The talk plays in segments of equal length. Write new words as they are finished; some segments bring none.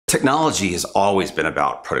Technology has always been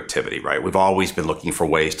about productivity, right? We've always been looking for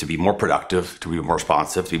ways to be more productive, to be more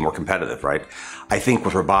responsive, to be more competitive, right? I think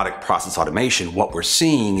with robotic process automation, what we're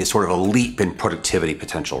seeing is sort of a leap in productivity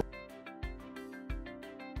potential.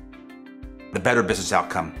 The better business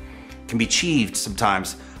outcome can be achieved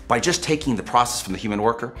sometimes by just taking the process from the human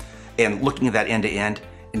worker and looking at that end to end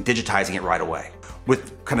and digitizing it right away.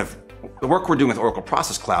 With kind of the work we're doing with Oracle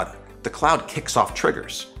Process Cloud, the cloud kicks off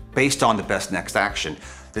triggers based on the best next action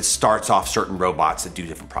that starts off certain robots that do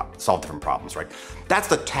solve different problems, right? That's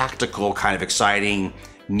the tactical kind of exciting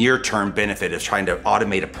near-term benefit of trying to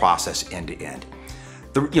automate a process end to end.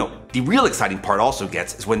 The real exciting part also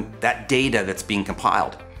is when that data that's being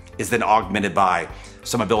compiled is then augmented by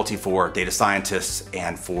some ability for data scientists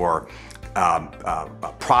and for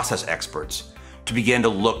process experts to begin to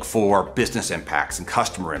look for business impacts and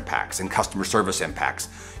customer service impacts,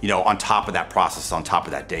 on top of that process, on top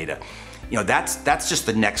of that data. That's just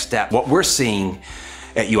the next step. What we're seeing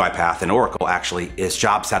at UiPath and Oracle actually is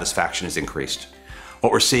job satisfaction has increased.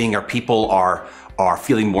 What we're seeing are people are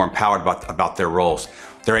feeling more empowered about their roles.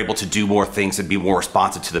 They're able to do more things and be more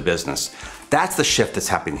responsive to the business. That's the shift that's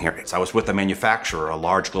happening here. I was with a manufacturer, a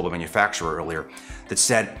large global manufacturer earlier, that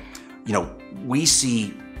said, we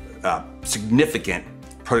see significant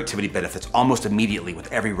productivity benefits almost immediately with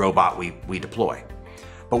every robot we deploy.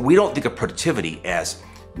 But we don't think of productivity as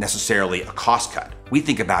necessarily a cost cut. We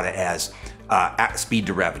think about it as speed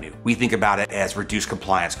to revenue. We think about it as reduced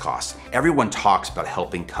compliance costs. Everyone talks about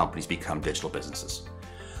helping companies become digital businesses.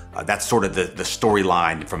 That's sort of the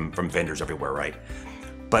storyline from vendors everywhere, right?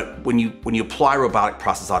 But when you apply robotic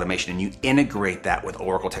process automation and you integrate that with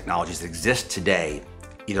Oracle technologies that exist today,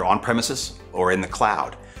 either on premises or in the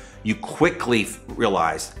cloud, you quickly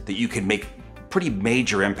realize that you can make pretty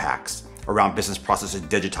major impacts around business processes and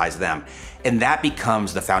digitize them. And that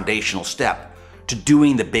becomes the foundational step to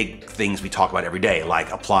doing the big things we talk about every day,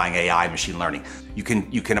 like applying AI, machine learning. You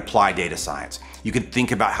can apply data science. You can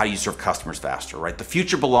think about how you serve customers faster, right? The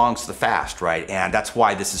future belongs to the fast, right? And that's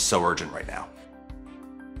why this is so urgent right now.